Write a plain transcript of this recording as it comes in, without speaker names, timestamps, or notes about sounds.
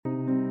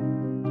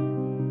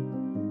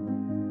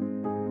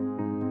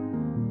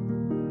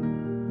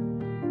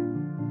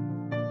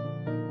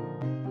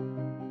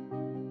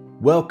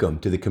Welcome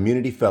to the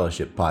Community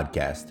Fellowship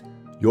Podcast,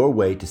 your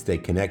way to stay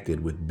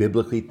connected with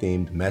biblically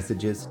themed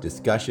messages,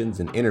 discussions,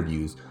 and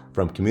interviews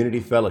from Community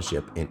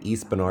Fellowship in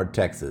East Bernard,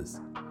 Texas.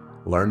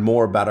 Learn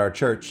more about our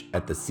church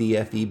at the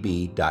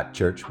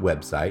cfeb.church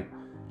website,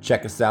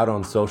 check us out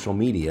on social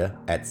media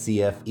at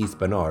CF East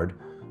Bernard,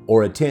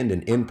 or attend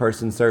an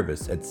in-person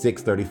service at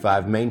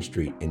 635 Main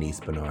Street in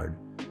East Bernard.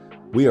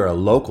 We are a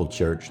local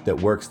church that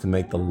works to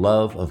make the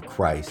love of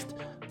Christ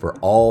for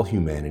all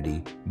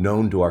humanity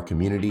known to our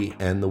community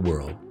and the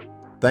world.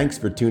 Thanks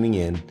for tuning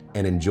in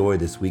and enjoy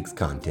this week's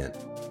content.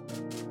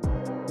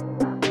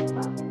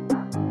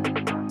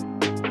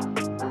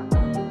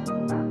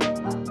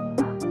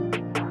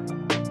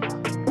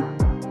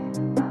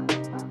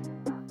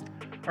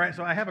 All right,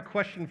 so I have a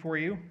question for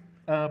you.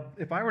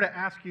 If I were to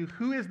ask you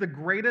who is the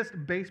greatest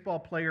baseball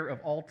player of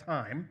all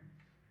time,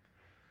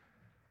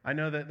 I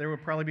know that there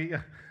would probably be,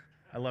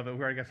 I love it,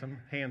 we already got some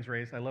hands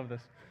raised, I love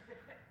this.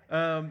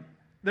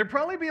 There'd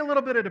probably be a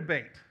little bit of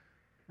debate,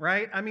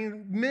 right? I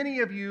mean, many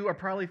of you are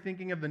probably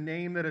thinking of the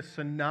name that is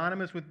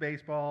synonymous with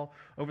baseball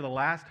over the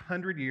last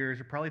 100 years.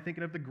 You're probably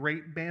thinking of the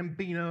great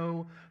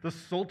Bambino, the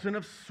Sultan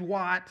of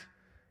SWAT,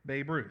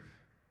 Babe Ruth,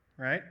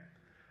 right?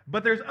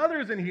 But there's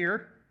others in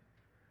here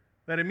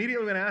that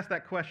immediately when I asked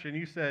that question,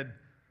 you said,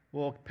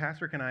 well,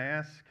 Pastor, can I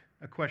ask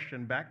a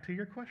question back to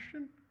your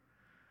question?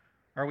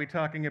 Are we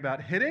talking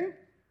about hitting?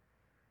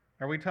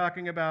 Are we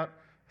talking about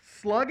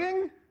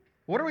slugging?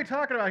 What are we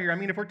talking about here? I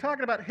mean, if we're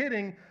talking about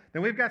hitting,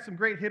 then we've got some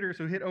great hitters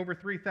who hit over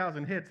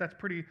 3,000 hits. That's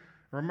pretty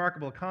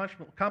remarkable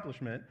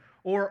accomplishment.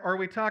 Or are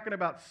we talking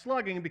about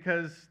slugging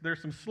because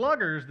there's some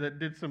sluggers that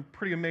did some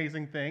pretty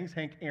amazing things?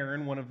 Hank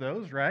Aaron, one of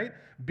those, right?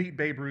 Beat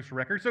Babe Ruth's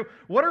record. So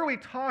what are we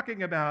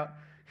talking about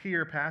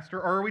here, Pastor?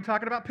 Or are we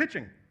talking about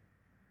pitching?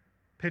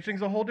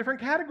 Pitching's a whole different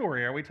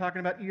category. Are we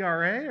talking about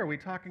ERA? Are we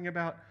talking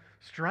about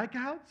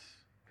strikeouts?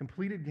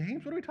 Completed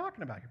games? What are we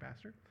talking about here,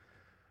 Pastor?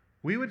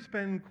 We would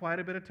spend quite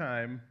a bit of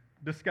time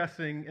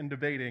discussing and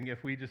debating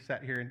if we just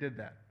sat here and did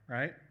that,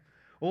 right?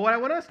 Well, what I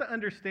want us to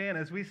understand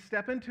as we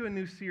step into a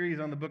new series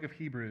on the book of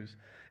Hebrews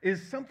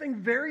is something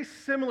very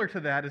similar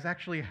to that is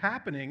actually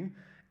happening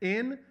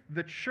in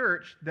the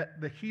church that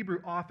the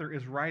Hebrew author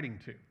is writing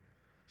to.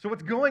 So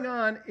what's going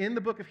on in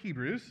the book of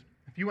Hebrews,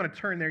 if you want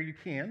to turn there, you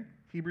can.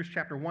 Hebrews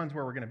chapter 1 is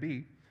where we're going to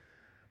be.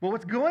 Well,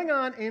 what's going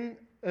on in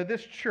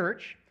this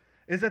church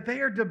is that they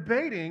are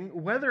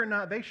debating whether or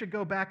not they should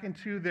go back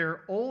into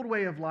their old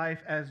way of life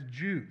as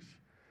Jews.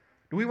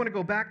 Do we want to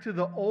go back to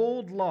the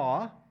old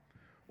law,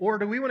 or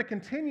do we want to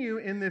continue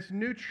in this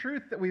new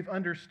truth that we've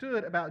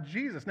understood about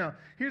Jesus? Now,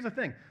 here's the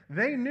thing.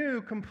 They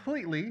knew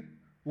completely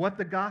what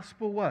the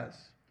gospel was.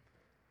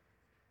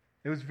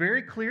 It was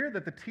very clear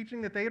that the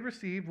teaching that they had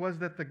received was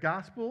that the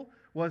gospel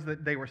was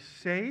that they were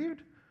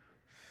saved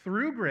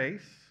through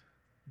grace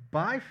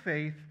by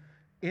faith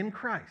in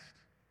Christ.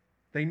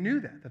 They knew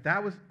that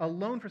that was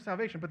alone for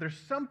salvation, but there's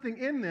something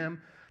in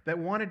them that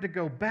wanted to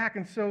go back,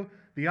 and so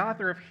the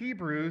author of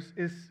Hebrews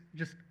is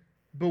just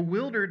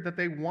bewildered that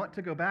they want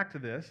to go back to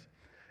this,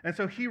 and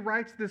so he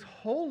writes this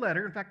whole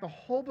letter. In fact, the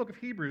whole book of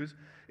Hebrews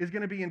is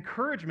going to be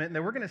encouragement, and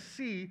that we're going to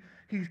see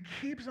he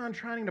keeps on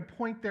trying to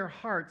point their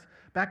hearts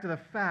back to the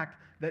fact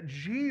that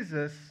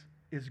Jesus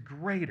is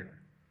greater.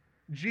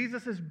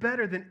 Jesus is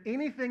better than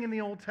anything in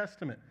the Old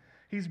Testament.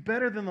 He's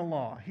better than the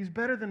law. He's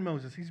better than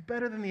Moses. He's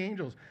better than the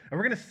angels. And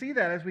we're going to see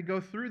that as we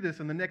go through this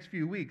in the next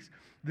few weeks.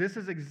 This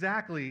is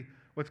exactly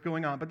what's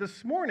going on. But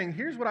this morning,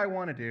 here's what I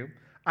want to do.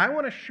 I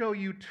want to show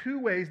you two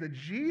ways that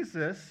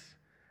Jesus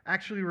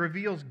actually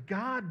reveals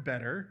God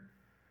better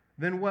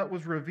than what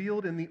was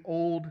revealed in the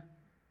Old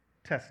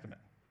Testament.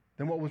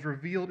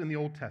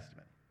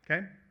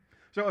 Okay?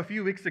 So a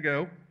few weeks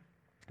ago,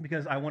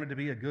 because I wanted to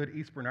be a good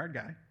East Bernard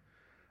guy,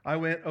 I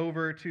went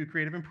over to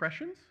Creative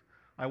Impressions.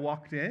 I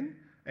walked in,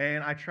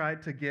 and I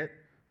tried to get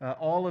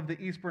all of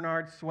the East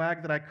Bernard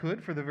swag that I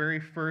could for the very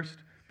first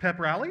pep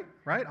rally,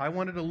 right? I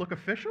wanted to look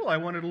official. I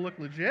wanted to look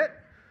legit.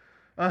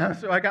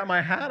 So I got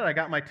my hat, I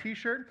got my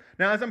T-shirt.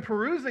 Now, as I'm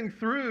perusing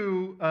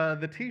through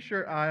the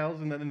T-shirt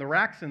aisles and the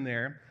racks in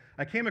there,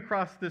 I came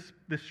across this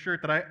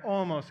shirt that I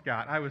almost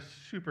got. I was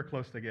super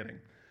close to getting.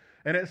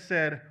 And it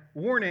said,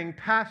 "Warning,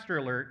 pastor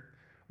alert,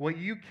 what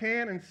you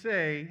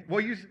say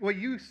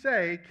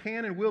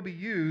can and will be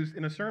used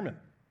in a sermon."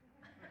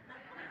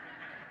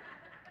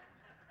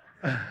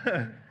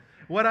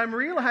 What I'm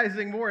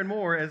realizing more and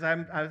more as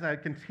I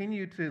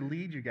continue to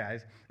lead you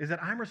guys is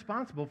that I'm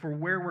responsible for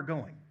where we're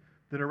going,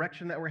 the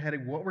direction that we're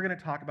heading, what we're going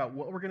to talk about,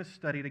 what we're going to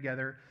study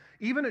together,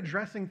 even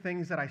addressing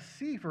things that I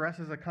see for us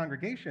as a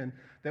congregation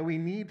that we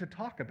need to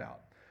talk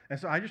about. And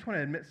so I just want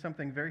to admit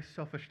something very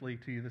selfishly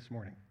to you this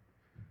morning.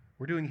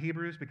 We're doing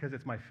Hebrews because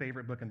it's my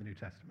favorite book in the New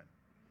Testament.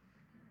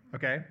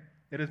 Okay?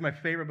 It is my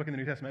favorite book in the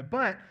New Testament.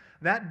 But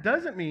that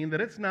doesn't mean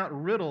that it's not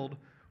riddled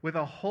with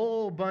a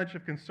whole bunch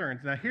of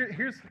concerns. Now,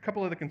 here's a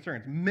couple of the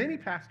concerns. Many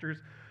pastors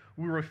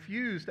will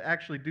refuse to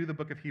actually do the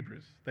book of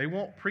Hebrews. They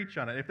won't preach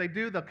on it. If they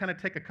do, they'll kind of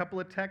take a couple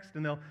of texts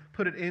and they'll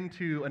put it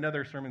into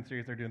another sermon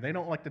series they're doing. They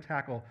don't like to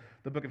tackle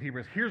the book of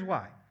Hebrews. Here's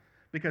why.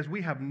 Because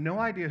we have no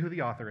idea who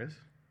the author is,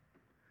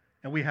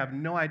 and we have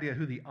no idea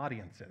who the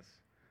audience is.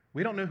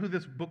 We don't know who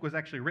this book was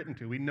actually written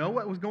to. We know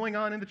what was going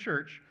on in the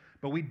church,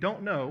 but we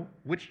don't know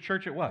which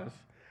church it was,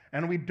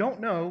 and we don't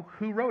know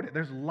who wrote it.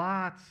 There's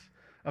lots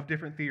of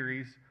different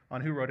theories on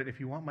who wrote it. If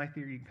you want my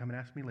theory, you can come and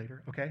ask me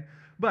later, okay?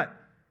 But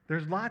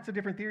there's lots of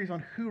different theories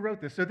on who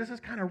wrote this. So this is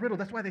kind of riddled.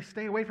 That's why they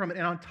stay away from it.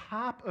 And on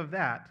top of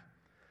that,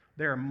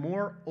 there are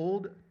more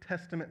Old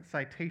Testament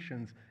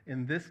citations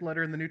in this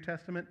letter in the New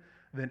Testament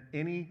than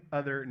any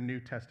other New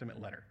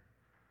Testament letter.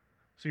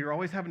 So you're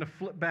always having to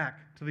flip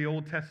back to the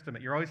Old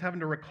Testament. You're always having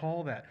to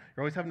recall that.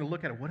 You're always having to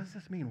look at it. What does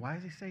this mean? Why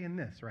is he saying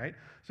this, right?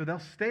 So they'll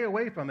stay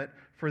away from it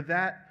for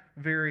that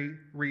very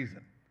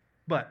reason.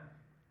 But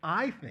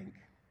I think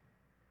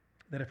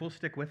that if we'll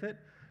stick with it,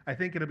 I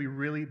think it'll be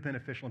really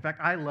beneficial. In fact,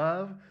 I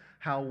love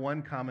how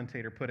one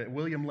commentator put it.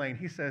 William Lane,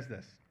 he says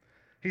this.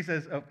 He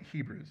says of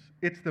Hebrews,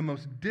 it's the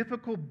most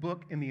difficult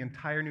book in the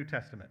entire New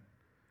Testament.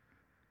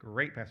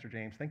 Great, Pastor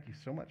James. Thank you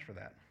so much for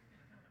that.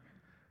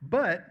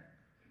 But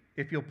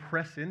if you'll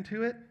press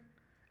into it,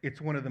 it's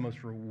one of the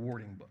most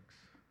rewarding books.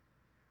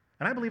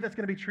 And I believe that's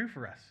going to be true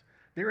for us.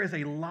 There is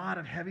a lot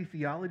of heavy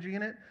theology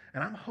in it,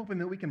 and I'm hoping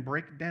that we can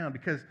break it down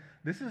because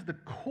this is the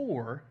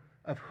core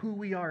of who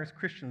we are as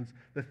Christians,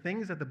 the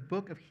things that the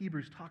book of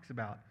Hebrews talks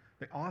about,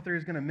 the author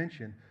is going to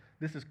mention.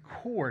 This is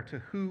core to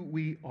who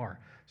we are.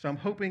 So I'm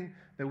hoping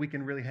that we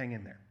can really hang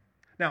in there.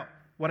 Now,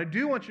 what I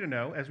do want you to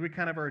know, as we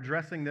kind of are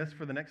addressing this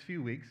for the next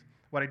few weeks,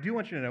 what I do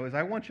want you to know is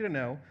I want you to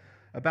know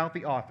about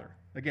the author.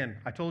 Again,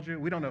 I told you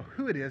we don't know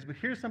who it is, but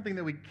here's something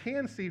that we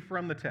can see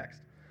from the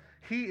text.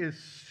 He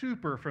is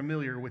super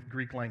familiar with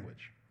Greek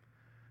language.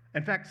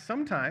 In fact,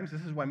 sometimes,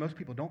 this is why most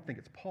people don't think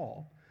it's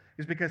Paul,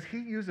 is because he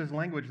uses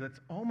language that's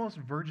almost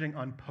verging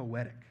on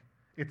poetic.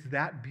 It's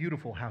that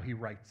beautiful how he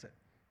writes it,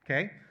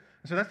 okay?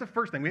 So that's the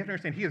first thing. We have to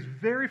understand he is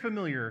very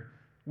familiar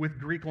with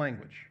Greek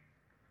language.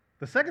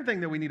 The second thing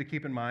that we need to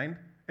keep in mind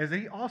is that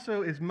he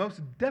also is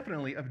most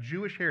definitely of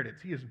Jewish heritage.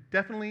 He is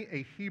definitely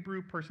a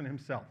Hebrew person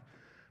himself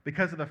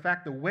because of the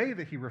fact the way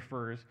that he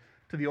refers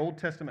to the Old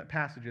Testament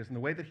passages and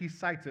the way that he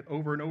cites it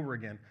over and over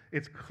again,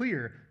 it's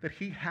clear that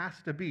he has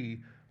to be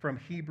from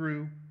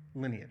Hebrew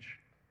lineage.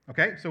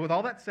 Okay, so with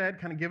all that said,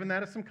 kind of given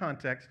that as some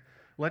context,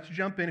 let's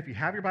jump in. If you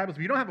have your Bibles,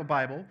 if you don't have a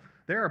Bible,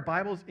 there are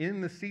Bibles in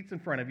the seats in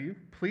front of you.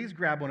 Please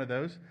grab one of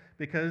those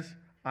because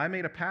I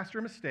made a pastor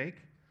mistake.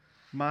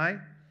 My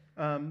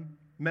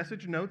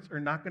message notes are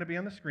not going to be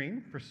on the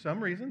screen. For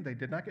some reason, they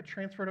did not get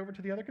transferred over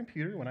to the other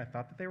computer when I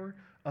thought that they were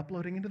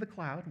uploading into the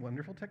cloud.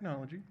 Wonderful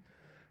technology.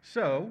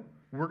 So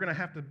we're going to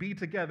have to be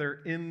together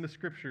in the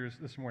scriptures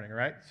this morning, all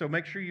right? So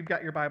make sure you've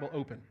got your Bible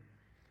open.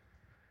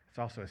 It's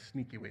also a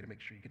sneaky way to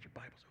make sure you get your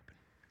Bibles open.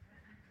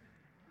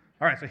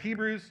 All right, so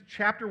Hebrews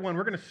chapter 1,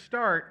 we're going to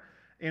start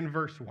in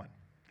verse 1,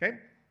 okay?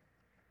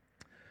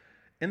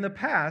 In the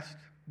past,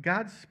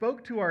 God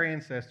spoke to our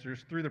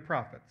ancestors through the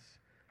prophets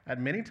at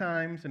many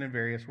times and in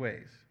various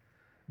ways.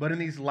 But in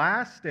these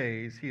last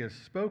days, he has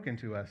spoken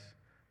to us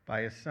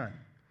by his Son,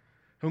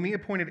 whom he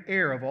appointed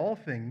heir of all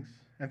things,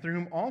 and through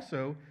whom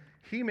also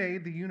he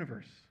made the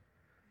universe.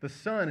 The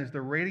Son is the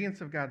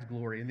radiance of God's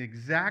glory and the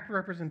exact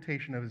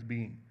representation of his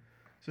being,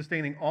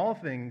 sustaining all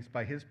things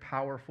by his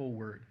powerful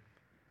word.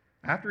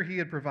 After he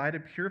had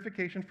provided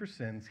purification for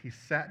sins, he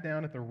sat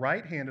down at the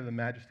right hand of the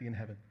Majesty in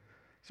heaven.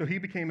 So he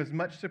became as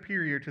much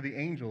superior to the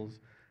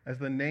angels as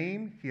the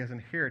name he has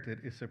inherited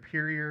is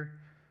superior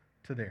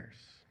to theirs.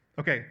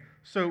 Okay,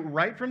 so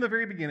right from the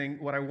very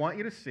beginning, what I want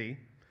you to see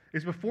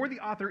is before the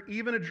author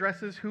even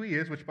addresses who he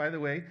is, which, by the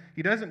way,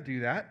 he doesn't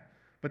do that,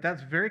 but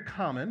that's very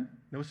common.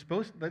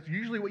 That's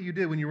usually what you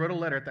did when you wrote a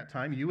letter at that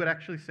time. You would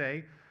actually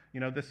say,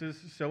 this is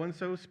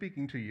so-and-so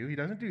speaking to you. He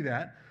doesn't do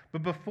that.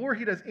 But before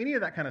he does any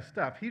of that kind of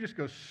stuff, he just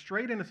goes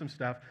straight into some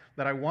stuff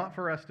that I want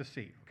for us to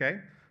see, okay?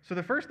 So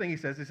the first thing he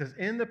says,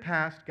 in the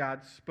past,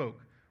 God spoke.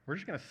 We're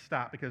just going to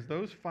stop because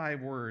those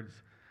 5 words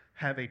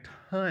have a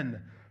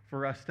ton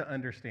for us to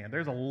understand.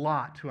 There's a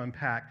lot to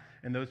unpack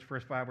in those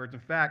first 5 words. In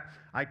fact,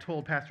 I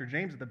told Pastor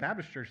James at the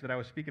Baptist church that I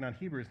was speaking on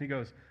Hebrews, and he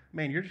goes,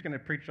 man, you're just going to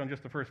preach on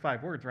just the first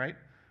 5 words, right?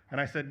 And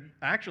I said,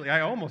 actually,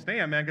 I almost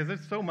am, man, because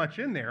there's so much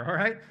in there, all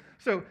right?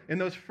 So in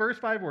those first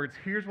 5 words,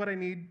 here's what I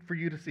need for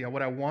you to see,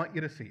 what I want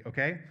you to see,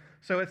 okay?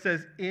 So it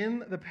says,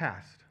 in the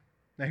past.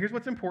 Now, here's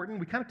what's important.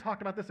 We kind of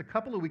talked about this a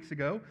couple of weeks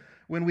ago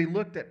when we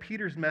looked at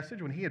Peter's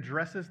message, when he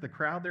addresses the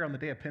crowd there on the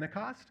day of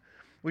Pentecost.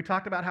 We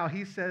talked about how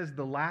he says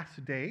the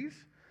last days.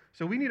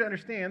 So we need to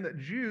understand that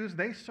Jews,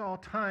 they saw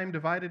time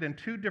divided in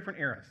 2 different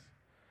eras.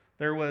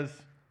 There was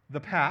the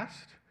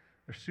past.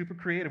 They're super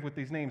creative with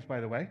these names, by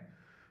the way.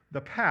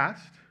 The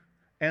past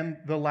and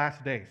the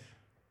last days.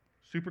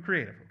 Super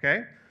creative,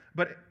 okay?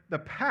 But the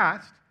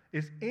past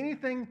is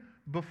anything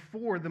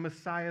before the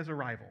Messiah's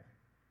arrival.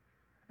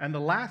 And the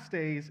last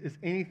days is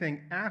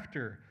anything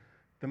after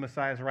the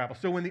Messiah's arrival.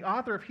 So when the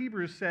author of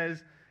Hebrews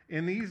says,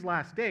 in these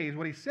last days,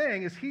 what he's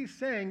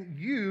saying,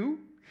 you,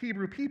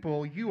 Hebrew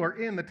people, you are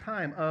in the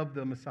time of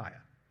the Messiah.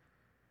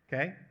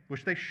 Okay?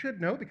 Which they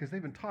should know because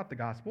they've been taught the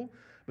gospel.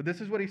 But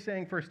this is what he's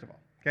saying first of all.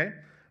 Okay?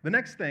 The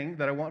next thing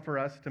that I want for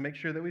us to make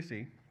sure that we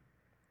see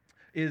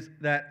is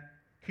that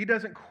He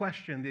doesn't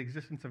question the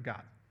existence of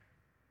God.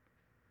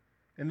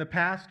 In the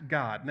past,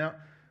 God. Now,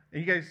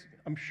 and you guys,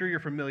 I'm sure you're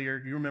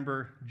familiar. You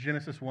remember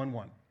Genesis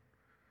 1:1.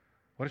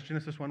 What is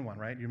Genesis 1:1,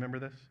 right? You remember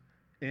this?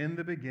 In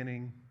the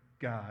beginning,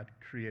 God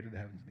created the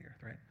heavens and the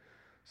earth, right?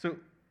 So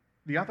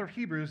the author of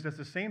Hebrews does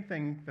the same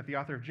thing that the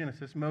author of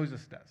Genesis,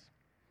 Moses, does.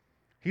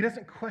 He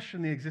doesn't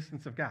question the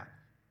existence of God.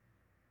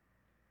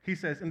 He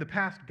says, in the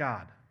past,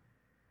 God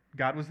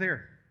was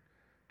there.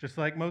 Just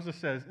like Moses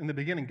says, in the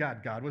beginning,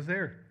 God was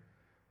there.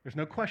 There's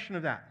no question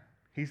of that.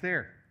 He's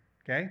there,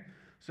 okay?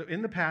 So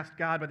in the past,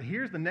 God, but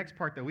here's the next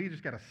part that we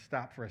just got to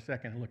stop for a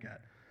second and look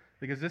at,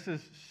 because this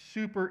is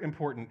super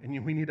important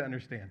and we need to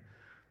understand.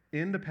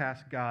 In the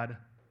past, God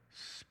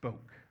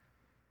spoke.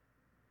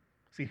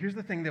 See, here's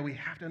the thing that we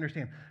have to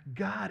understand.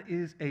 God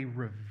is a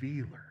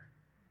revealer.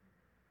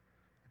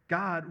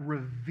 God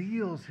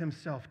reveals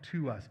himself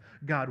to us.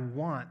 God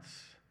wants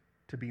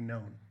to be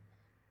known.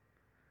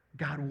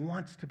 God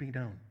wants to be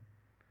known.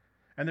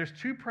 And there's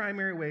two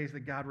primary ways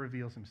that God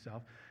reveals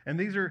himself. And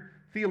these are,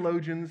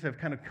 theologians have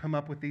kind of come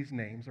up with these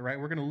names, all right?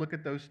 We're going to look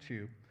at those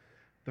two.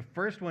 The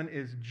first one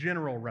is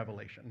general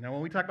revelation. Now,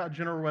 when we talk about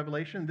general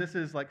revelation, this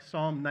is like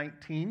Psalm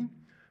 19,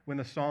 when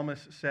the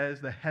psalmist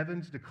says, the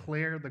heavens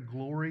declare the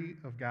glory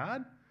of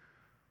God.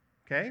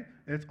 Okay?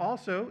 And it's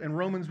also in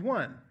Romans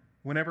 1,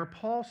 whenever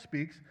Paul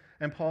speaks,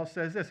 and Paul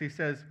says this. He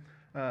says,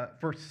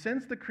 for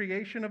since the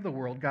creation of the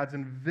world, God's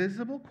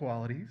invisible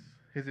qualities,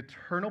 his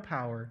eternal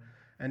power,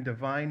 and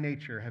divine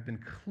nature have been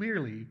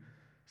clearly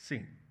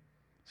seen.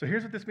 So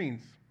here's what this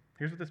means.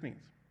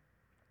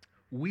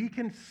 We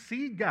can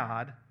see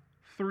God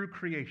through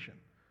creation.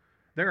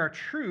 There are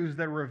truths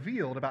that are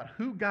revealed about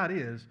who God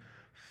is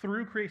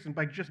through creation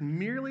by just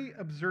merely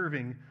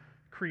observing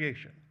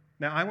creation.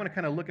 Now, I want to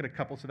kind of look at a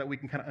couple so that we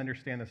can kind of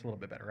understand this a little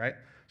bit better, right?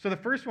 So the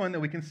first one that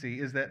we can see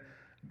is that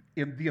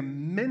in the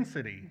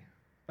immensity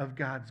of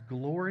God's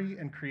glory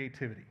and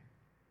creativity.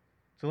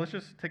 So let's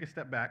just take a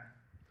step back.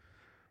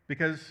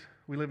 Because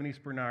we live in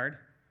East Bernard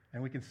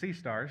and we can see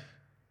stars,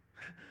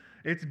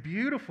 it's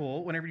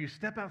beautiful whenever you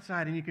step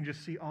outside and you can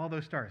just see all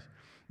those stars.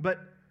 But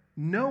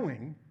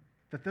knowing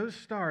that those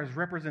stars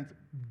represent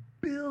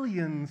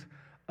billions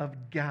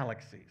of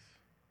galaxies,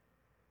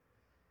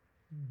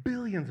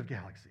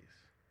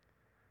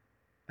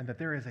 and that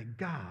there is a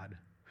God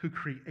who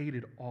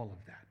created all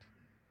of that.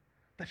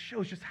 That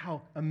shows just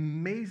how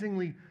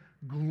amazingly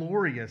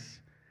glorious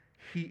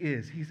he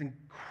is. He's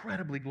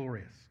incredibly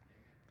glorious.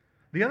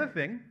 The other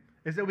thing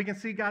is that we can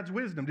see God's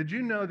wisdom. Did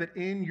you know that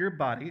in your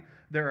body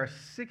there are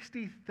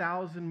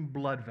 60,000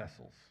 blood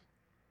vessels?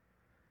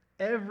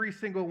 Every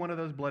single one of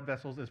those blood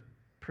vessels is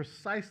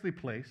precisely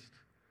placed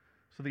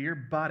so that your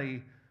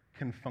body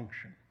can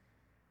function.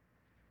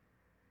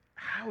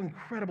 How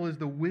incredible is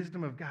the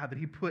wisdom of God that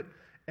he put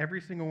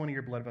every single one of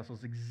your blood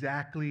vessels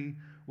exactly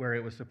where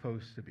it was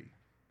supposed to be.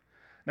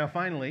 Now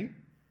finally,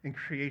 in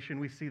creation,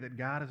 we see that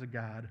God is a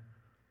God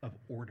of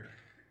order.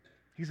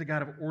 He's a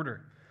God of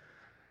order.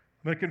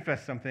 I'm going to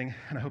confess something,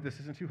 and I hope this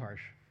isn't too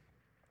harsh.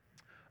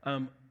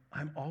 I'm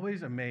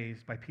always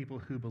amazed by people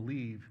who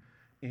believe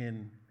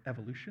in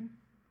evolution,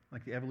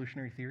 like the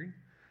evolutionary theory,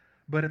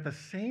 but at the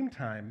same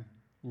time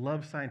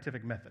love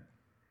scientific method.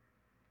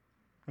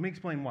 Let me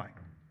explain why.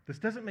 This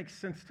doesn't make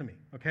sense to me,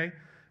 okay?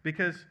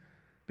 Because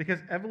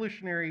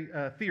evolutionary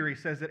theory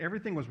says that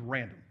everything was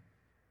random.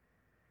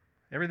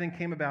 Everything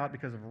came about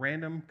because of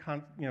random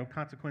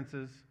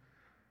consequences,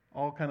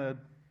 all kind of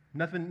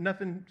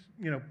nothing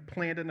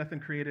planned it, nothing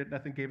created,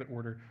 nothing gave it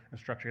order and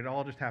structure. It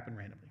all just happened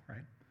randomly,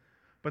 right?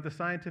 But the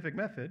scientific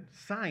method,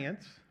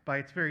 science, by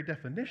its very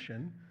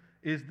definition,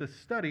 is the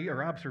study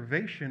or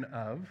observation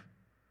of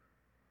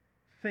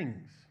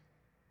things.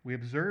 We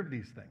observe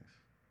these things,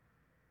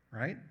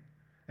 right?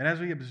 And as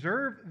we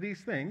observe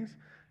these things,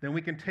 then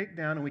we can take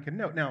down and we can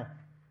note. Now,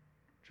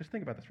 just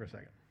think about this for a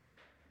second.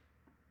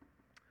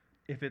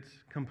 If it's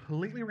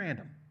completely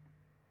random,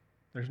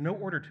 there's no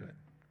order to it,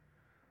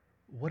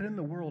 what in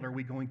the world are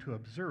we going to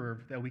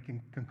observe that we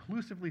can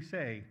conclusively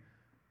say,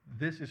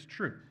 this is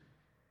true?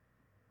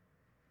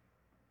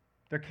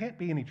 There can't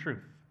be any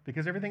truth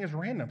because everything is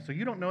random. So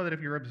you don't know that if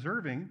you're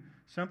observing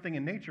something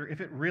in nature, if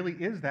it really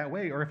is that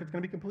way or if it's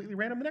going to be completely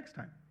random the next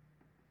time.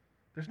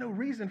 There's no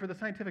reason for the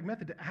scientific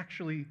method to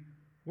actually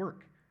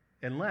work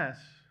unless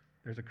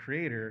there's a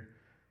creator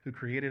who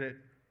created it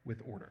with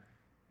order.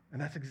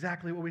 And that's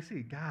exactly what we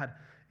see. God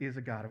is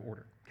a God of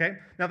order. Okay?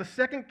 Now the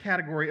second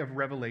category of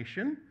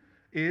revelation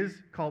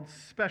is called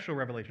special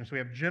revelation. So we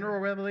have general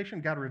revelation.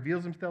 God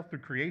reveals himself through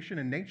creation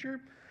and nature.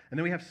 And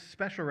then we have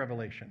special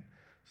revelation.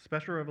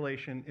 Special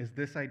revelation is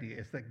this idea.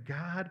 It's that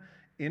God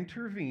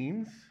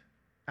intervenes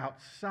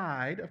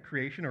outside of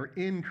creation or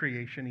in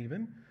creation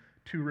even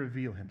to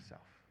reveal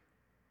himself.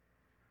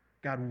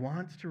 God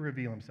wants to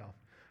reveal himself.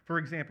 For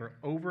example,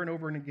 over and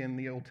over and again in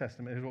the Old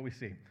Testament, here's what we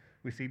see.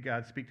 We see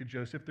God speak to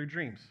Joseph through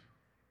dreams.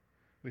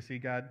 We see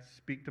God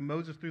speak to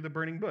Moses through the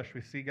burning bush.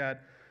 We see God,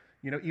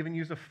 even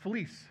use a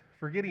fleece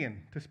for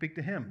Gideon to speak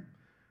to him.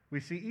 We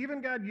see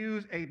even God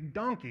use a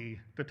donkey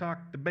to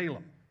talk to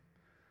Balaam.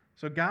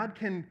 So God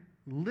can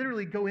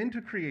literally go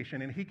into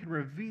creation and he can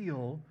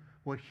reveal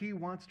what he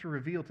wants to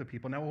reveal to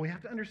people. Now, what we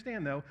have to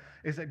understand, though,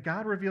 is that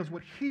God reveals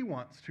what he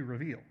wants to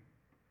reveal.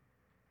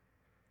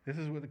 This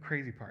is what the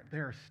crazy part.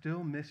 There are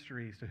still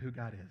mysteries to who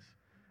God is.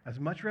 As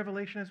much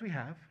revelation as we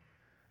have,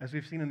 as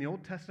we've seen in the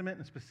Old Testament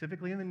and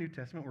specifically in the New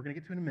Testament, we're going to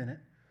get to in a minute,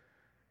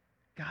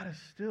 God is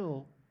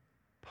still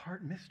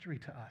part mystery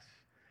to us.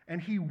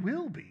 And he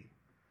will be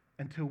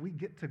until we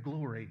get to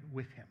glory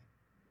with him.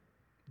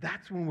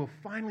 That's when we'll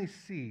finally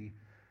see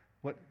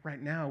what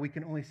right now we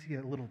can only see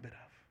a little bit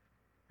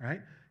of,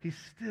 right? He's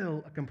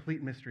still a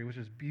complete mystery, which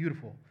is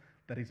beautiful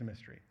that he's a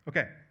mystery.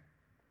 Okay,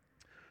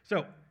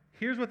 so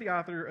here's what the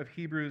author of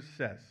Hebrews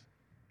says.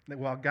 That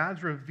while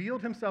God's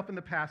revealed himself in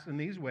the past in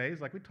these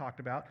ways, like we talked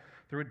about,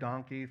 through a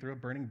donkey, through a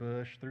burning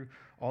bush, through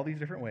all these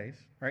different ways,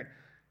 right?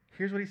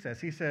 Here's what he says.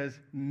 He says,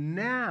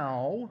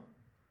 now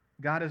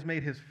God has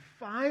made his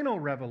final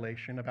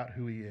revelation about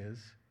who he is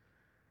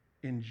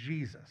in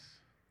Jesus.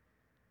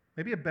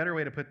 Maybe a better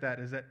way to put that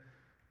is that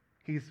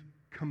he's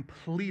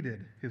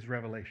completed his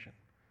revelation.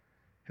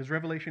 His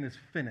revelation is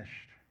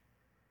finished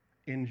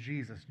in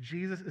Jesus.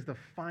 Jesus is the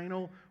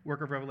final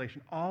work of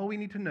revelation. All we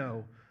need to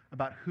know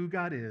about who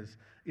God is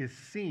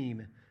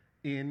seen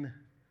in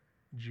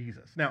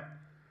Jesus. Now,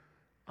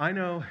 I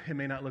know it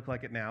may not look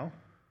like it now,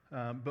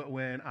 but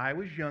when I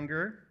was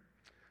younger,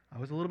 I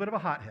was a little bit of a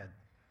hothead.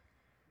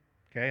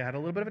 Okay, I had a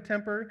little bit of a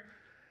temper,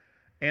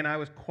 and I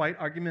was quite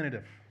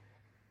argumentative.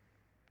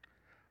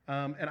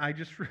 And I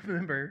just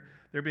remember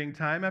there being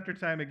time after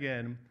time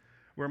again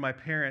where my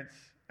parents,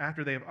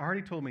 after they have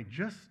already told me,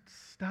 just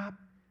stop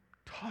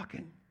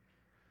talking,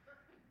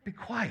 be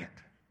quiet,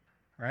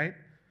 right?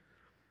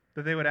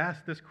 That they would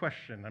ask this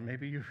question, and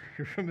maybe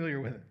you're familiar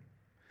with it.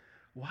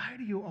 Why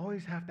do you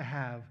always have to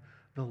have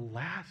the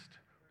last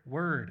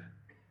word?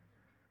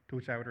 To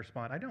which I would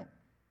respond, I don't.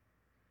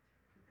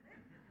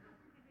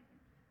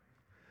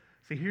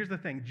 See, here's the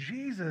thing.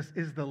 Jesus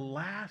is the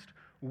last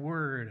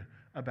word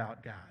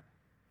about God.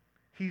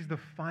 He's the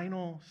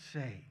final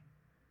say.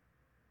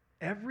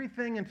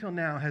 Everything until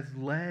now has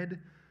led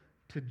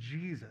to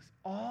Jesus.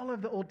 All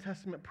of the Old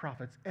Testament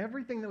prophets,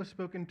 everything that was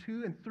spoken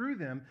to and through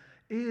them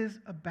is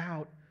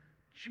about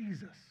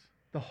Jesus.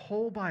 The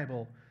whole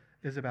Bible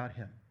is about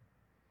him.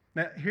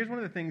 Now, here's one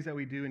of the things that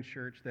we do in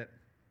church that,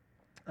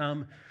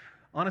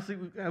 honestly,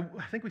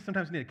 I think we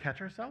sometimes need to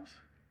catch ourselves,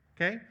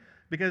 okay?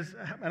 Because,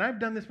 and I've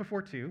done this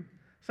before too,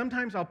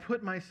 sometimes I'll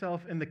put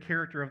myself in the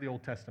character of the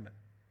Old Testament,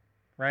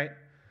 right?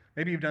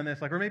 Maybe you've done this,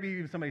 or maybe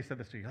even somebody said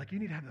this to you, like, you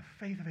need to have the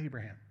faith of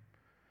Abraham.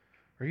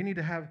 Or you need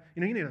to have,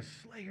 you need to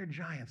slay your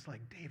giants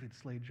like David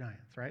slayed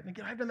giants, right? And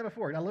again, I've done that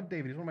before. I love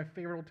David. He's one of my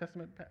favorite Old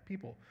Testament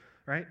people,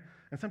 right?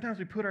 And sometimes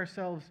we put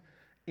ourselves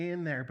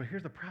in there, but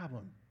here's the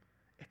problem.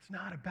 It's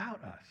not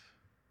about us.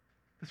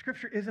 The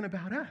Scripture isn't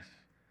about us.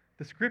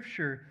 The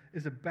Scripture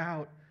is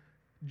about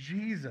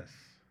Jesus.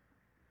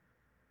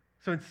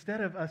 So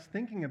instead of us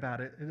thinking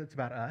about it, it's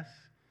about us,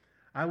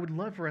 I would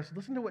love for us to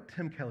listen to what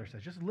Tim Keller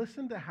says. Just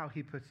listen to how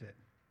he puts it,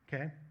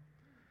 okay?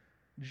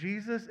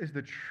 Jesus is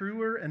the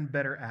truer and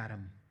better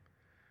Adam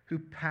who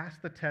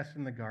passed the test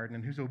in the garden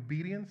and whose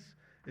obedience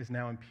is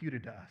now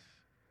imputed to us.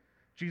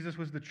 Jesus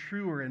was the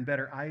truer and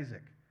better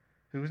Isaac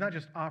who was not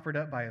just offered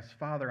up by his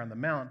father on the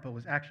mount, but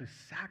was actually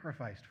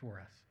sacrificed for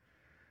us.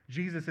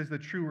 Jesus is the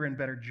truer and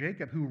better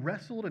Jacob who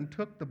wrestled and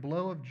took the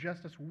blow of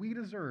justice we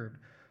deserved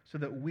so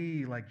that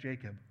we, like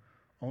Jacob,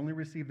 only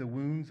receive the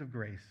wounds of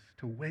grace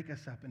to wake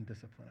us up and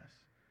discipline us.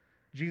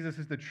 Jesus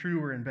is the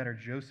truer and better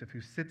Joseph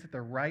who sits at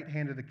the right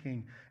hand of the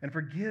king and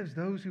forgives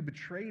those who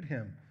betrayed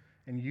him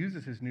and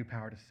uses his new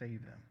power to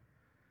save them.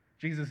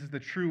 Jesus is the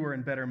truer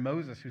and better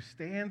Moses who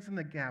stands in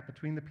the gap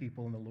between the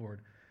people and the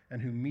Lord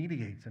and who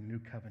mediates a new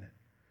covenant.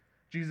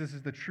 Jesus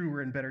is the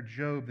truer and better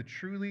Job, the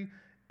truly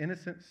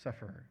innocent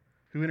sufferer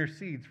who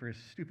intercedes for his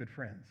stupid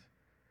friends.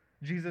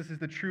 Jesus is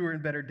the truer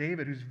and better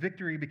David whose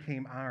victory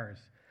became ours,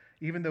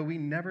 even though we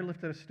never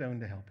lifted a stone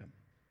to help him.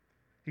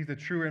 He's the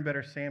truer and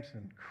better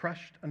Samson,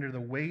 crushed under the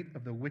weight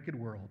of the wicked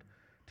world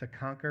to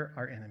conquer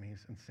our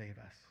enemies and save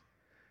us.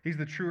 He's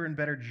the truer and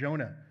better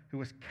Jonah, who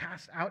was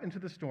cast out into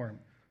the storm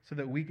so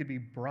that we could be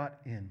brought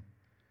in.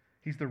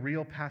 He's the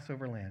real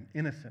Passover lamb,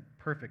 innocent,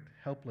 perfect,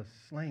 helpless,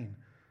 slain,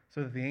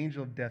 so that the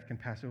angel of death can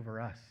pass over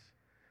us.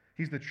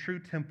 He's the true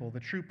temple, the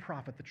true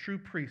prophet, the true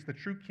priest, the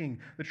true king,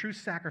 the true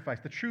sacrifice,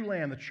 the true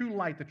lamb, the true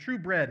light, the true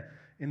bread.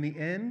 In the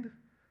end,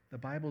 the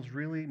Bible's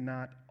really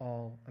not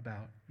all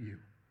about you.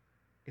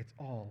 It's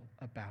all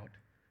about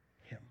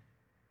him.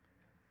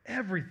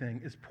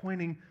 Everything is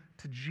pointing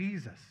to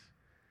Jesus.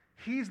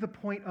 He's the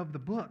point of the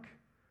book.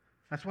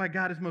 That's why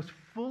God is most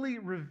fully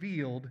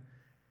revealed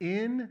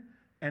in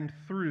and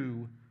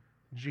through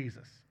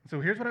Jesus.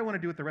 So here's what I want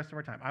to do with the rest of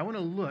our time. I want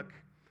to look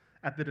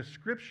at the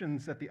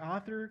descriptions that the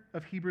author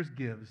of Hebrews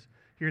gives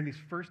here in these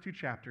first two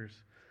chapters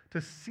to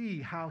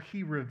see how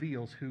he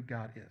reveals who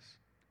God is.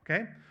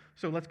 Okay?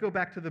 So let's go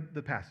back to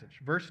the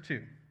passage. Verse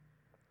 2.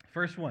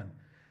 Verse 1.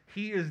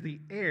 He is the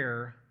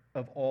heir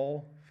of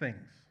all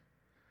things.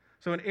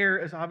 So an heir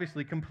is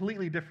obviously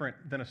completely different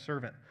than a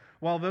servant.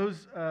 While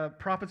those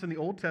prophets in the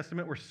Old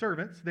Testament were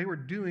servants, they were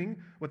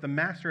doing what the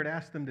master had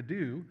asked them to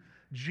do.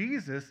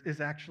 Jesus is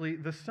actually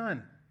the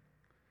son.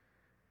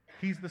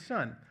 He's the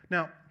son.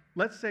 Now,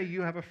 let's say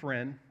you have a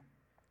friend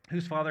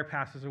whose father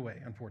passes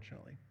away,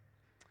 unfortunately.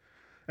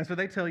 And so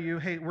they tell you,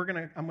 hey, we're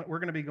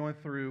gonna be going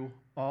through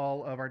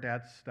all of our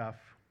dad's stuff.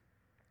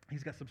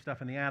 He's got some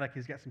stuff in the attic.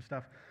 He's got some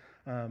stuff,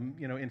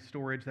 in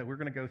storage that we're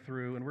gonna go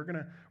through, and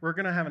we're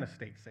gonna have an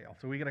estate sale.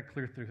 So we got to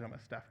clear through some of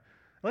the stuff.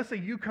 Let's say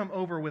you come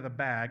over with a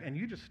bag and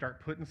you just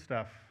start putting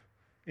stuff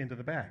into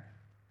the bag,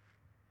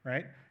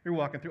 right? You're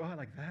walking through. Oh, I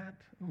like that.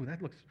 Ooh,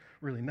 that looks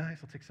really nice.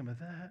 I'll take some of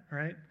that,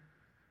 right?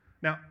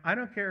 Now, I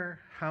don't care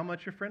how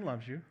much your friend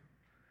loves you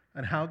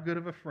and how good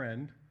of a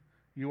friend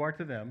you are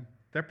to them.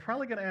 They're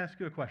probably going to ask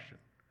you a question.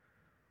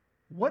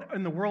 What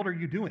in the world are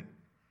you doing?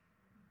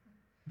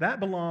 That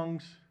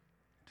belongs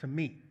to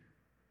me,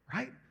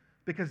 right?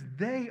 Because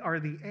they are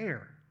the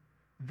heir.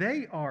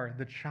 They are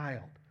the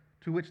child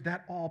to which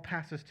that all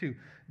passes to.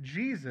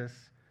 Jesus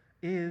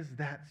is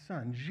that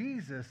son.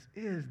 Jesus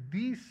is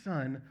the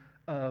Son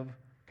of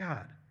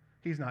God.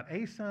 He's not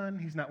a son.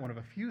 He's not one of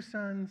a few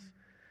sons.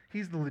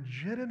 He's the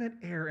legitimate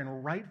heir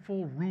and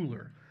rightful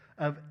ruler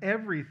of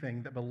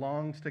everything that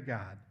belongs to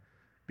God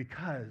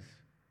because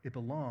it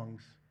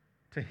belongs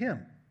to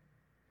him.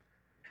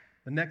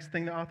 The next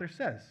thing the author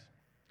says,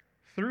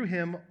 through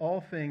him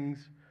all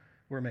things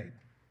were made.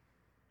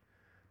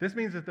 This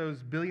means that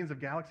those billions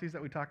of galaxies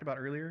that we talked about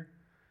earlier,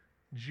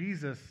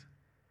 Jesus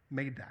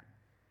made that.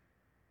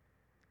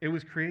 It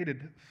was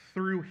created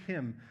through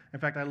him. In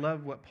fact, I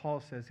love what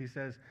Paul says. He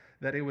says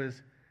that it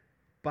was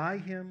by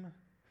him,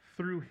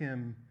 through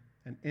him,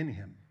 and in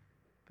him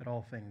that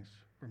all things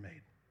were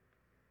made.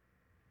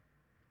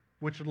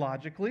 Which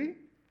logically,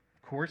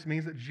 of course,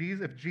 means that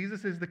if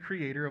Jesus is the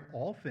creator of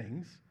all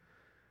things,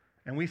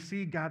 and we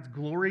see God's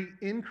glory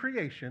in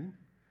creation,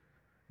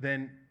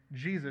 then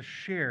Jesus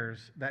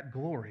shares that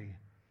glory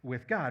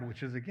with God,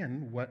 which is,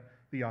 again, what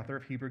the author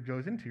of Hebrews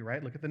goes into,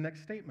 right? Look at the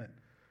next statement.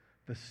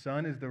 The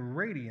Son is the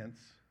radiance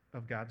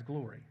of God's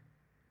glory.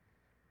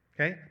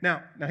 Okay?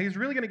 Now he's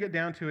really going to get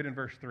down to it in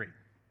verse 3.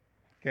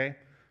 Okay?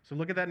 So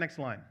look at that next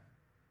line.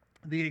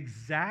 The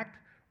exact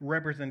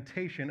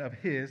representation of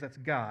his, that's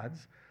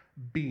God's,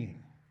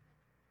 being.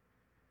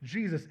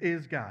 Jesus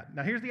is God.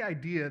 Now here's the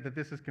idea that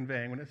this is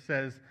conveying when it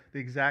says the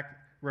exact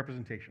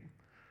representation.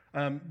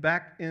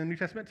 Back in New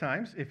Testament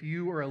times, if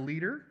you were a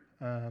leader,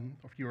 or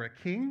if you were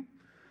a king,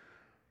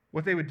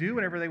 what they would do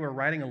whenever they were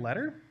writing a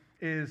letter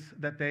is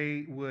that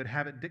they would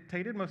have it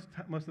dictated most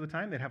of the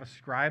time. They'd have a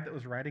scribe that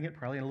was writing it,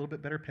 probably in a little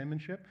bit better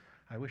penmanship.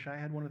 I wish I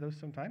had one of those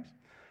sometimes.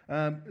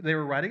 They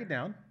were writing it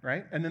down,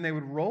 right? And then they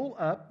would roll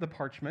up the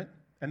parchment,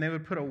 and they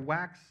would put a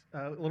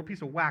little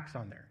piece of wax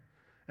on there.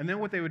 And then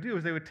what they would do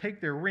is they would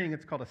take their ring.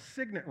 It's called a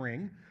signet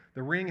ring.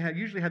 The ring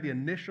usually had the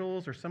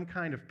initials or some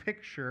kind of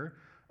picture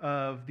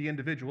of the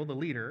individual, the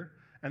leader,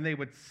 and they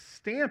would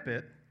stamp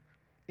it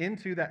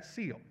into that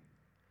seal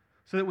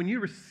so that when you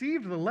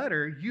received the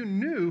letter, you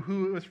knew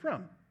who it was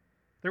from.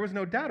 There was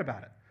no doubt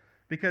about it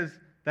because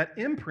that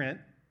imprint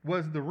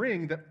was the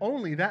ring that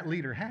only that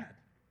leader had.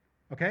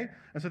 Okay?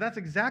 And so that's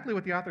exactly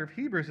what the author of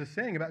Hebrews is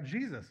saying about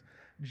Jesus.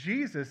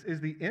 Jesus is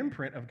the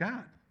imprint of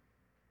God.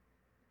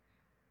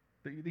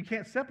 You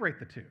can't separate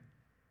the two.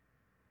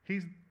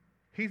 He's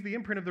the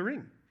imprint of the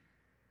ring,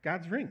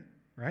 God's ring,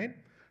 right?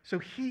 So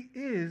he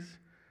is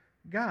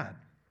God.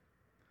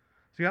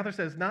 So the author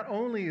says, not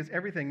only is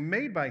everything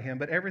made by him,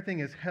 but everything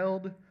is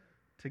held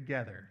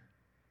together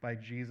by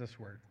Jesus'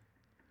 word.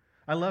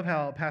 I love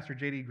how Pastor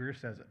J.D. Greer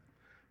says it.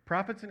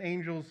 Prophets and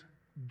angels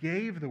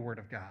gave the word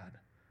of God,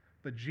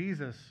 but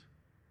Jesus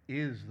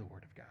is the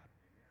word of God.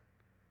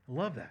 I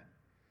love that.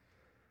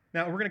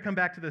 Now, we're going to come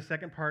back to the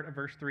second part of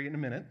verse 3 in a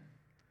minute,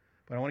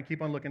 but I want to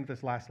keep on looking at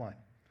this last line.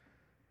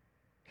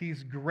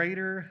 He's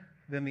greater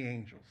than the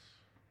angels.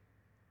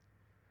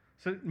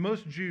 So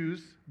most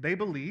Jews, they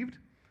believed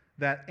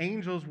that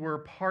angels were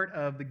part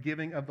of the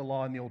giving of the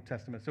law in the Old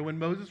Testament. So when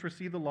Moses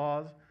received the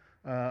laws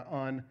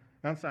on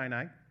Mount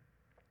Sinai,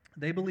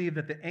 they believed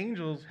that the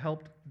angels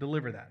helped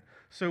deliver that.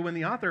 So when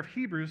the author of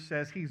Hebrews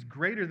says he's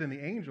greater than the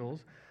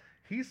angels,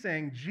 he's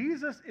saying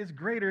Jesus is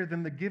greater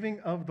than the giving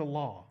of the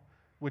law,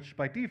 which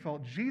by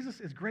default, Jesus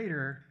is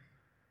greater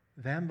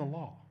than the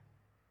law.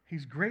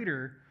 He's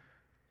greater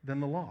than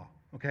the law,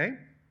 okay?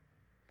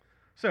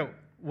 So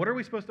what are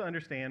we supposed to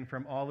understand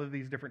from all of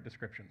these different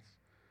descriptions?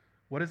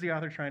 What is the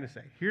author trying to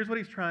say? Here's what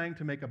he's trying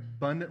to make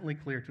abundantly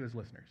clear to his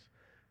listeners.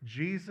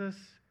 Jesus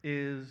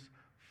is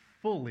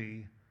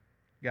fully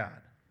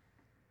God.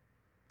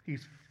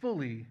 He's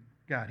fully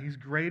God. He's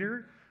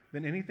greater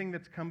than anything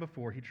that's come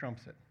before. He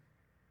trumps it.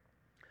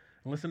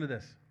 And listen to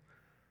this.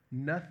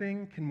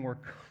 Nothing can more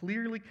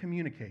clearly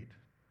communicate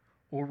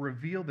or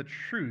reveal the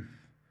truth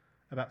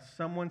about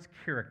someone's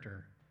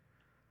character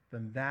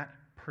than that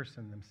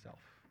person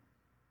themselves.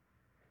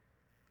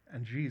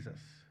 And Jesus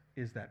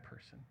is that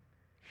person.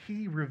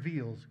 He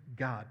reveals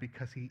God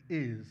because he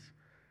is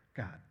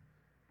God.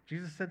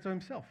 Jesus said so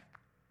himself.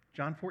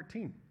 John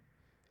 14.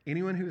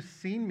 Anyone who has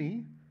seen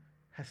me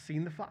has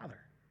seen the Father.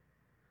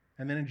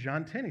 And then in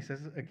John 10, he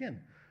says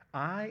again,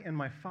 I and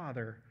my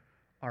Father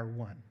are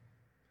one.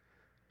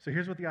 So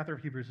here's what the author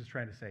of Hebrews is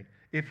trying to say.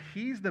 If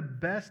he's the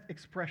best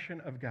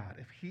expression of God,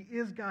 if he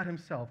is God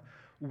himself,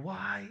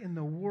 why in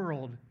the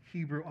world,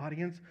 Hebrew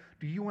audience,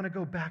 do you want to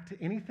go back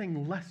to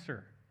anything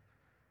lesser?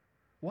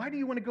 Why do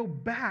you want to go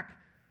back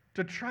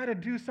to try to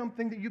do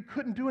something that you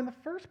couldn't do in the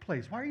first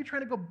place? Why are you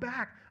trying to go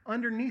back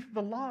underneath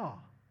the law?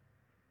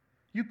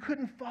 You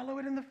couldn't follow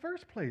it in the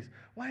first place.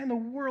 Why in the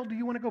world do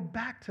you want to go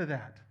back to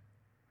that?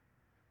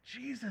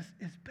 Jesus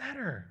is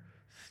better.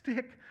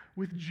 Stick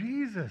with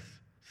Jesus.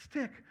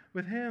 Stick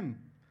with him.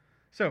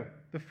 So,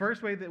 the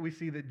first way that we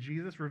see that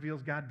Jesus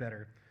reveals God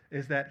better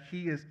is that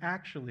he is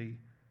actually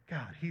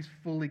God. He's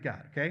fully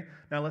God, okay?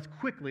 Now, let's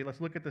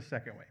look at the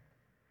second way.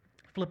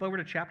 Flip over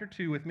to chapter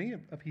 2 with me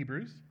of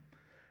Hebrews,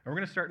 and we're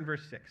going to start in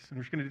verse 6, and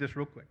we're just going to do this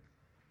real quick.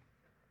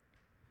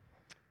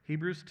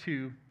 Hebrews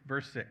 2,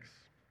 verse 6.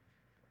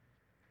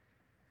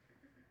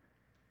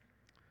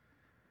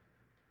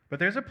 But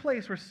there's a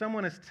place where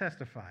someone has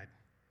testified.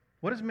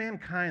 What is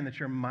mankind that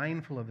you're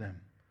mindful of them?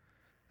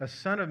 A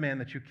son of man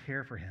that you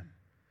care for him.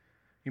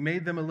 You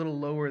made them a little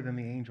lower than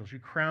the angels. You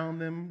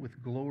crowned them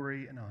with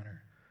glory and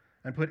honor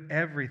and put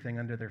everything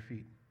under their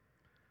feet.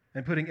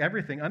 And putting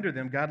everything under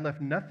them, God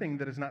left nothing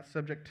that is not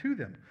subject to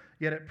them.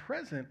 Yet at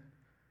present,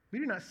 we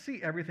do not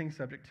see everything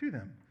subject to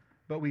them.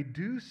 But we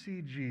do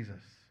see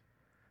Jesus,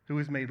 who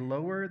was made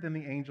lower than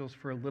the angels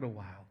for a little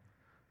while,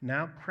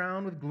 now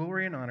crowned with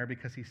glory and honor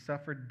because he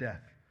suffered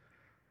death,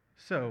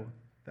 so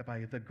that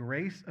by the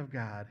grace of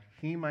God,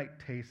 he might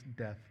taste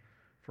death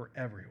for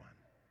everyone.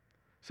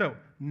 So,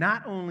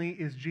 not only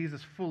is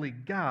Jesus fully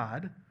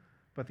God,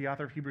 but the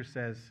author of Hebrews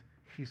says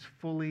he's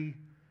fully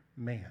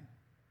man.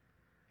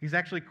 He's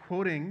actually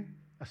quoting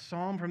a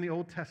psalm from the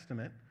Old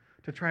Testament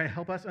to try to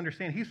help us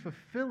understand. He's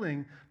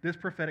fulfilling this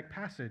prophetic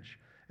passage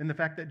in the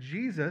fact that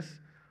Jesus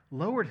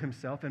lowered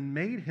himself and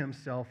made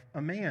himself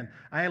a man.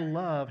 I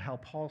love how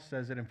Paul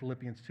says it in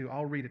Philippians 2.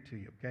 I'll read it to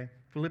you, okay?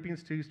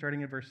 Philippians 2,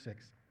 starting in verse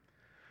 6.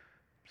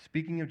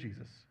 Speaking of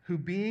Jesus, who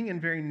being in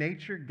very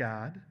nature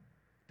God,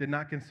 did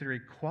not consider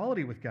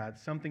equality with God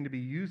something to be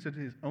used to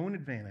his own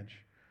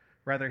advantage.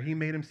 Rather, he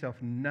made himself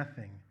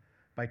nothing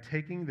by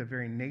taking the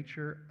very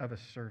nature of a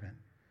servant.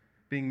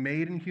 Being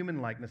made in human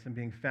likeness and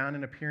being found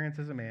in appearance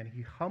as a man,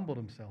 he humbled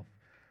himself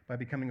by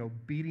becoming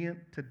obedient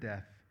to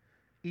death,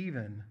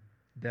 even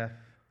death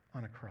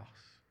on a cross.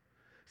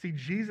 See,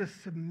 Jesus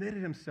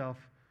submitted himself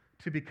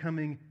to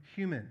becoming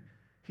human.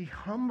 He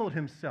humbled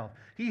himself.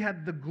 He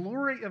had the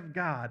glory of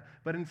God,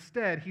 but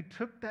instead he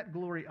took that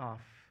glory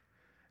off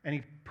and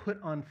he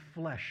put on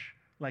flesh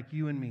like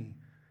you and me.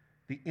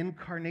 The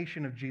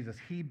incarnation of Jesus,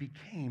 he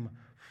became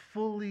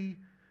fully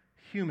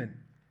human.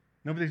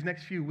 And over these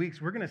next few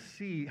weeks, we're going to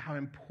see how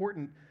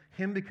important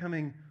him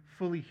becoming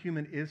fully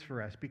human is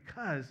for us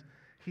because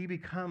he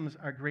becomes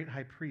our great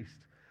high priest.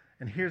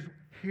 And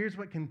here's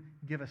what can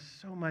give us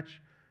so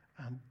much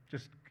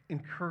just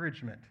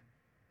encouragement,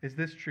 is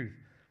this truth,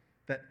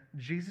 that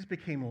Jesus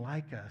became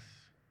like us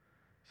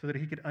so that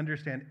he could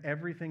understand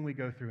everything we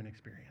go through and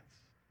experience.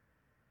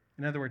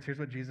 In other words, here's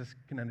what Jesus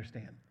can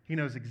understand. He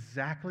knows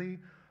exactly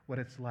what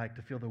it's like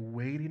to feel the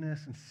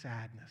weightiness and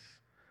sadness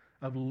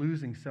of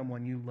losing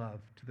someone you love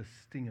to the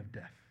sting of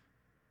death.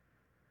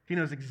 He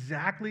knows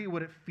exactly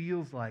what it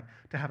feels like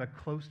to have a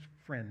close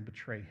friend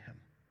betray him.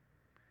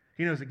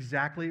 He knows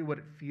exactly what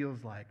it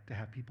feels like to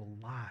have people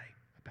lie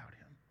about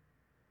him.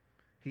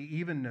 He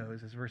even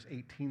knows, as verse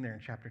 18 there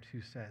in chapter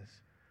 2 says,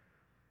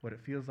 what it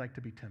feels like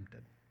to be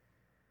tempted.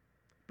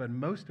 But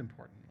most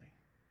importantly,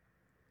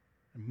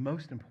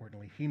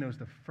 he knows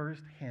the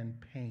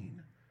first-hand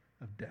pain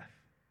of death.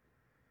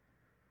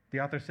 The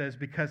author says,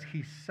 because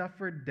he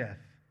suffered death,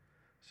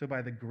 so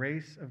by the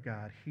grace of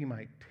God, he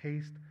might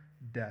taste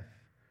death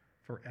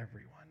for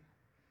everyone.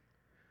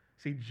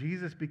 See,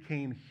 Jesus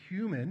became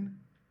human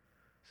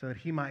so that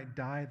he might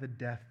die the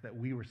death that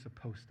we were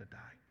supposed to die.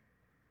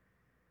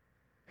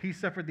 He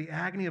suffered the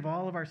agony of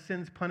all of our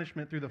sins'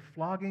 punishment through the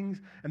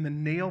floggings and the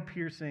nail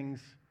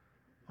piercings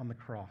on the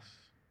cross.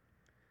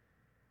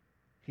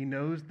 He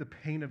knows the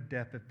pain of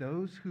death that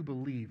those who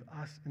believe,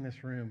 us in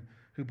this room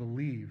who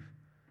believe,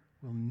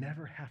 will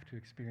never have to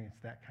experience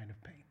that kind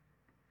of pain.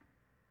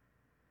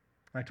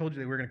 I told you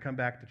that we're going to come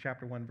back to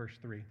chapter 1, verse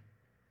 3.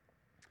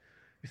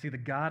 You see, the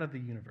God of the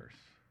universe,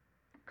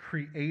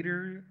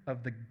 creator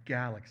of the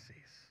galaxies,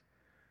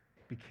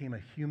 became a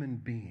human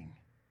being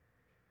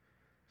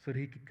so that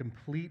he could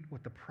complete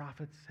what the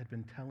prophets had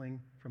been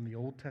telling from the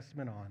Old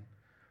Testament on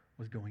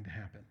was going to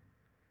happen.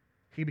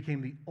 He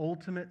became the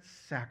ultimate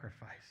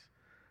sacrifice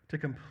to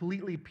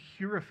completely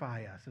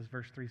purify us, as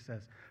verse 3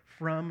 says,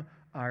 from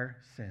our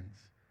sins.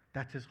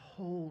 That's his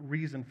whole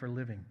reason for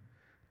living,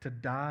 to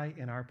die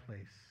in our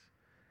place.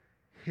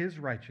 His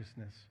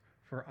righteousness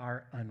for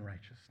our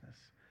unrighteousness.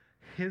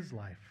 His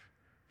life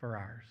for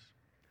ours.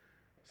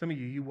 Some of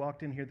you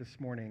walked in here this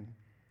morning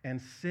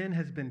and sin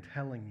has been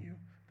telling you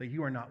that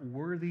you are not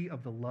worthy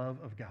of the love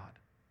of God.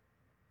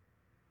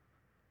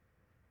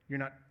 You're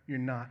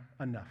not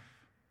enough.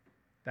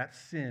 that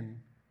sin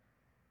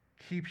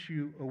keeps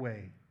you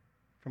away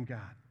from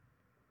God.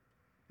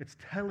 It's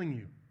telling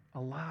you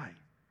a lie.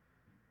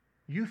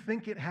 You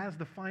think it has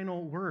the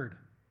final word.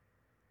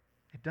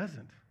 It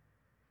doesn't.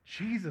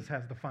 Jesus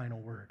has the final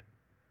word.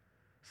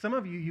 Some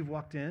of you, you've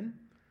walked in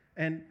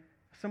and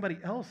somebody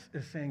else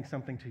is saying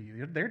something to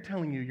you. They're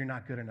telling you you're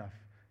not good enough.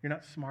 You're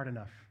not smart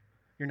enough.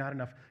 You're not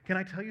enough. Can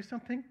I tell you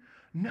something?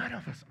 None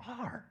of us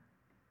are.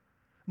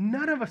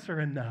 None of us are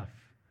enough.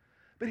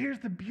 But here's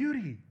the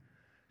beauty.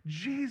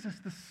 Jesus,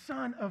 the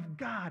Son of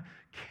God,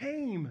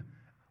 became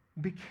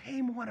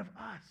one of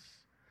us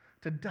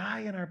to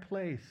die in our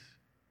place.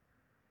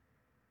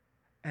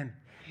 And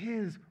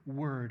his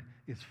word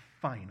is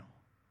final.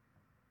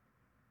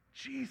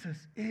 Jesus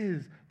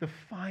is the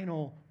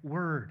final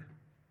word.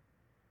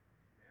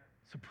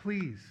 So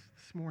please,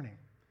 this morning,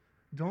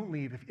 don't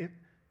leave.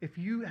 If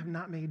you have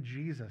not made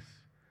Jesus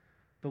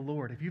the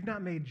Lord, if you've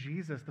not made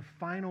Jesus the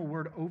final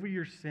word over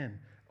your sin,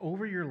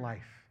 over your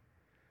life,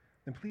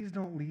 then please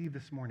don't leave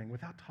this morning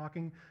without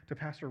talking to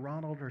Pastor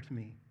Ronald or to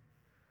me.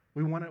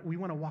 We want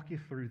to walk you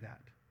through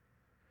that.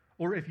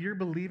 Or if you're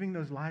believing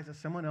those lies that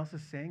someone else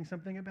is saying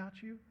something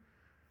about you,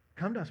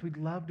 come to us. We'd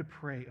love to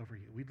pray over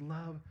you. We'd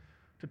love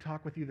to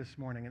talk with you this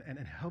morning and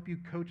help you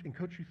coach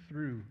you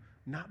through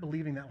not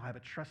believing that lie,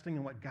 but trusting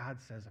in what God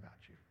says about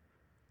you.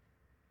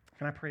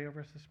 Can I pray over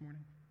us this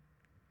morning?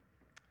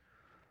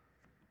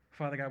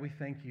 Father God, we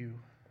thank you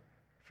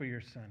for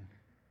your Son.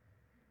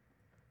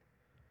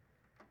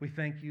 We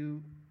thank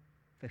you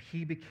that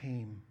he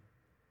became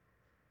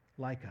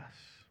like us,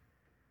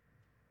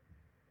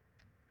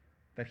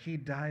 that he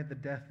died the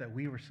death that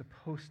we were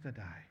supposed to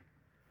die,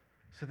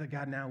 so that,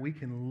 God, now we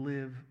can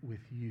live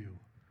with you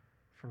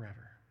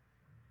forever.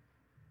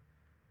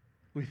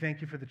 We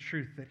thank you for the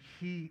truth that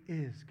he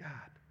is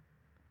God,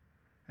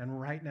 and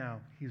right now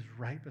he's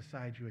right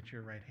beside you at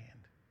your right hand.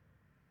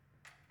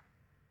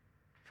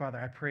 Father,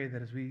 I pray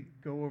that as we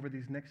go over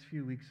these next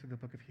few weeks of the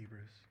book of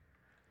Hebrews,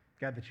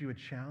 God, that you would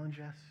challenge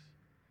us.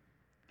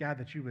 God,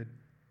 that you would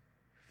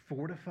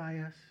fortify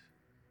us,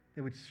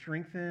 that would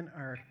strengthen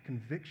our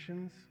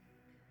convictions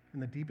in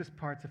the deepest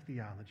parts of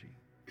theology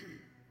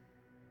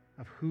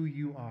of who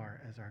you are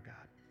as our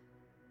God.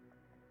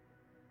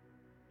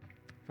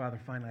 Father,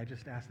 finally, I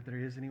just ask that there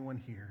is anyone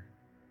here,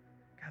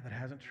 God, that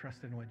hasn't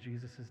trusted in what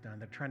Jesus has done.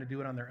 They're trying to do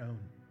it on their own.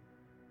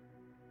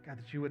 God,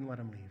 that you wouldn't let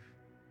them leave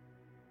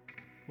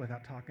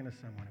without talking to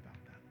someone about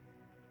that.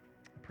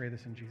 I pray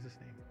this in Jesus'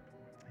 name.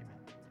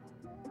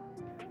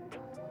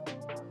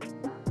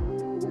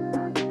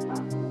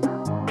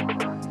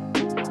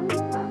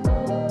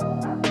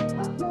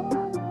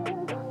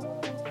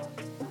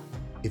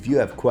 If you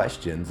have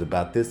questions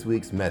about this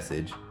week's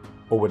message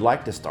or would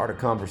like to start a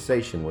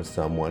conversation with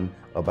someone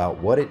about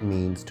what it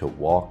means to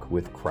walk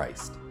with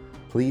Christ,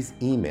 please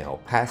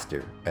email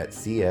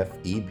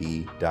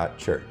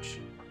pastor@cfeb.church.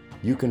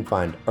 You can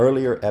find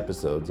earlier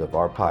episodes of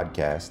our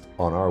podcast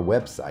on our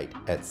website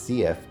at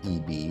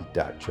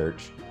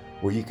cfeb.church,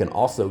 where you can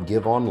also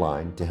give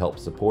online to help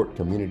support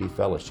Community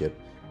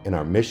Fellowship in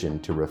our mission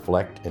to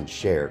reflect and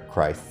share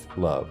Christ's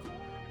love.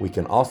 We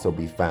can also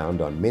be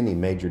found on many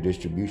major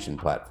distribution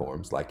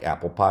platforms like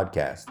Apple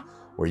Podcasts,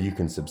 where you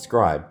can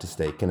subscribe to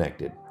stay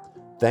connected.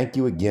 Thank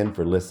you again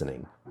for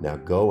listening. Now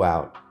go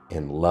out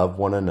and love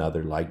one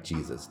another like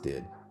Jesus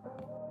did.